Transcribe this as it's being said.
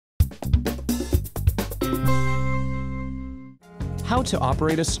How to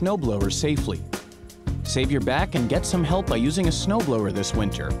operate a snowblower safely. Save your back and get some help by using a snowblower this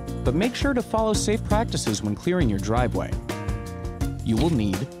winter, but make sure to follow safe practices when clearing your driveway. You will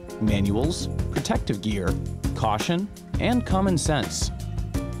need manuals, protective gear, caution, and common sense.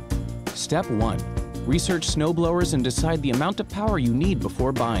 Step 1. Research snowblowers and decide the amount of power you need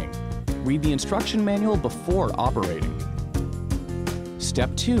before buying. Read the instruction manual before operating.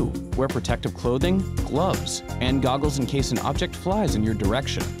 Step 2. Wear protective clothing, gloves, and goggles in case an object flies in your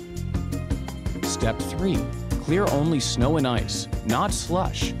direction. Step 3. Clear only snow and ice, not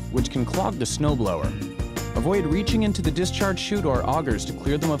slush, which can clog the snowblower. Avoid reaching into the discharge chute or augers to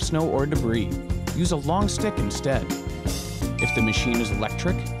clear them of snow or debris. Use a long stick instead. If the machine is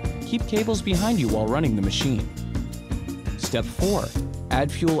electric, keep cables behind you while running the machine. Step 4.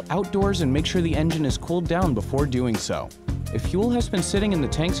 Add fuel outdoors and make sure the engine is cooled down before doing so. If fuel has been sitting in the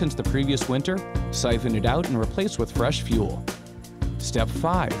tank since the previous winter, siphon it out and replace with fresh fuel. Step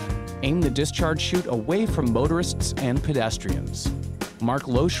 5. Aim the discharge chute away from motorists and pedestrians. Mark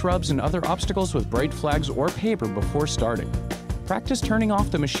low shrubs and other obstacles with bright flags or paper before starting. Practice turning off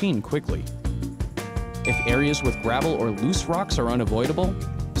the machine quickly. If areas with gravel or loose rocks are unavoidable,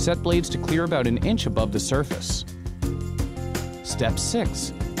 set blades to clear about an inch above the surface. Step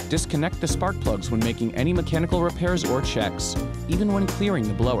 6. Disconnect the spark plugs when making any mechanical repairs or checks, even when clearing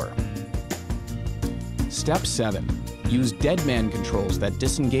the blower. Step 7. Use dead man controls that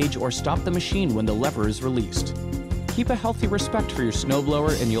disengage or stop the machine when the lever is released. Keep a healthy respect for your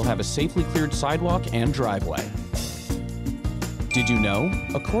snowblower and you'll have a safely cleared sidewalk and driveway. Did you know?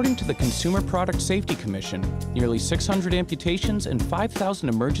 According to the Consumer Product Safety Commission, nearly 600 amputations and 5,000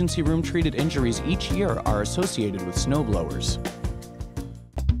 emergency room treated injuries each year are associated with snowblowers.